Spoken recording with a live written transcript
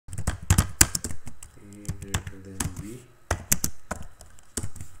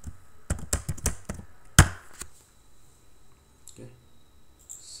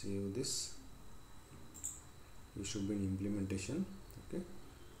this. You should be in implementation. Okay,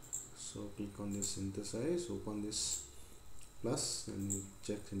 so click on this synthesize, open this plus and you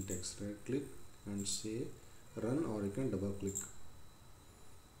check syntax, right click and say run, or you can double click.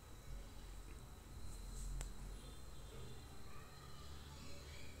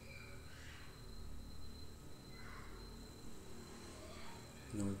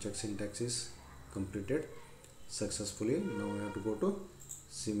 Now check syntax is completed successfully. Now we have to go to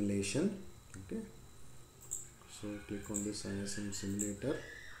simulation. Okay, so click on this ISM simulator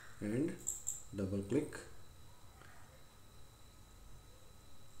and double click.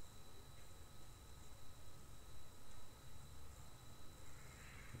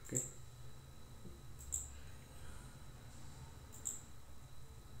 Okay,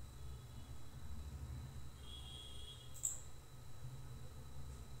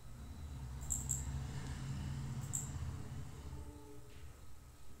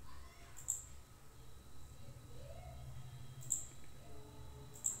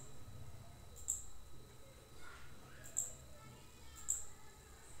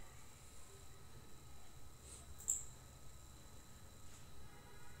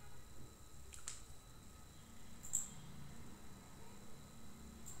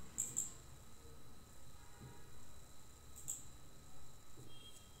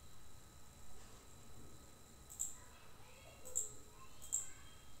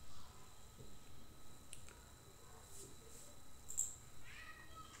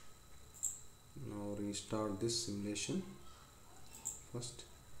 restart this simulation. First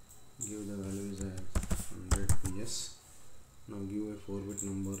give the values as 100 PS. Now give a 4-bit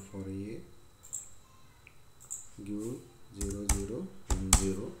number for A, give 0 0 1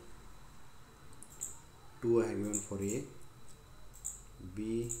 0, 2 I have given for A.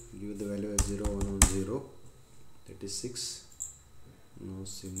 B, give the value as 0 1 1 0, that is 6. Now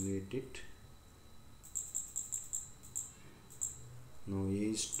simulate it. Now A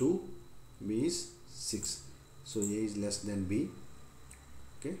is 2, B is 6, so A is less than B.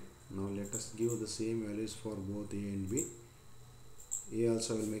 Okay, now let us give the same values for both A and B. A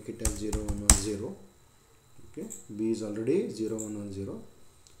also will make it as 0 1 1 0. Okay, B is already 0 1 1 0,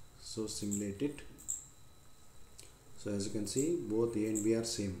 so simulate it. So as you can see, both A and B are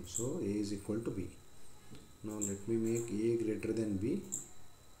same, so A is equal to B. Now let me make A greater than B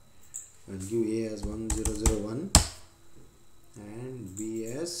and give A as 1 0 0 1 and B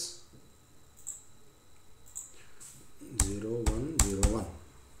as 0 1 0 1.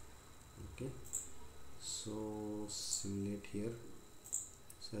 Okay, so simulate here.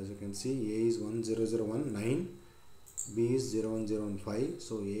 So as you can see, A is 1 0 0 1 9, B is 0 1 0 1 5,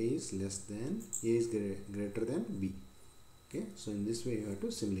 so A is greater than B. Okay, so in this way you have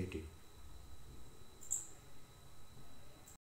to simulate it.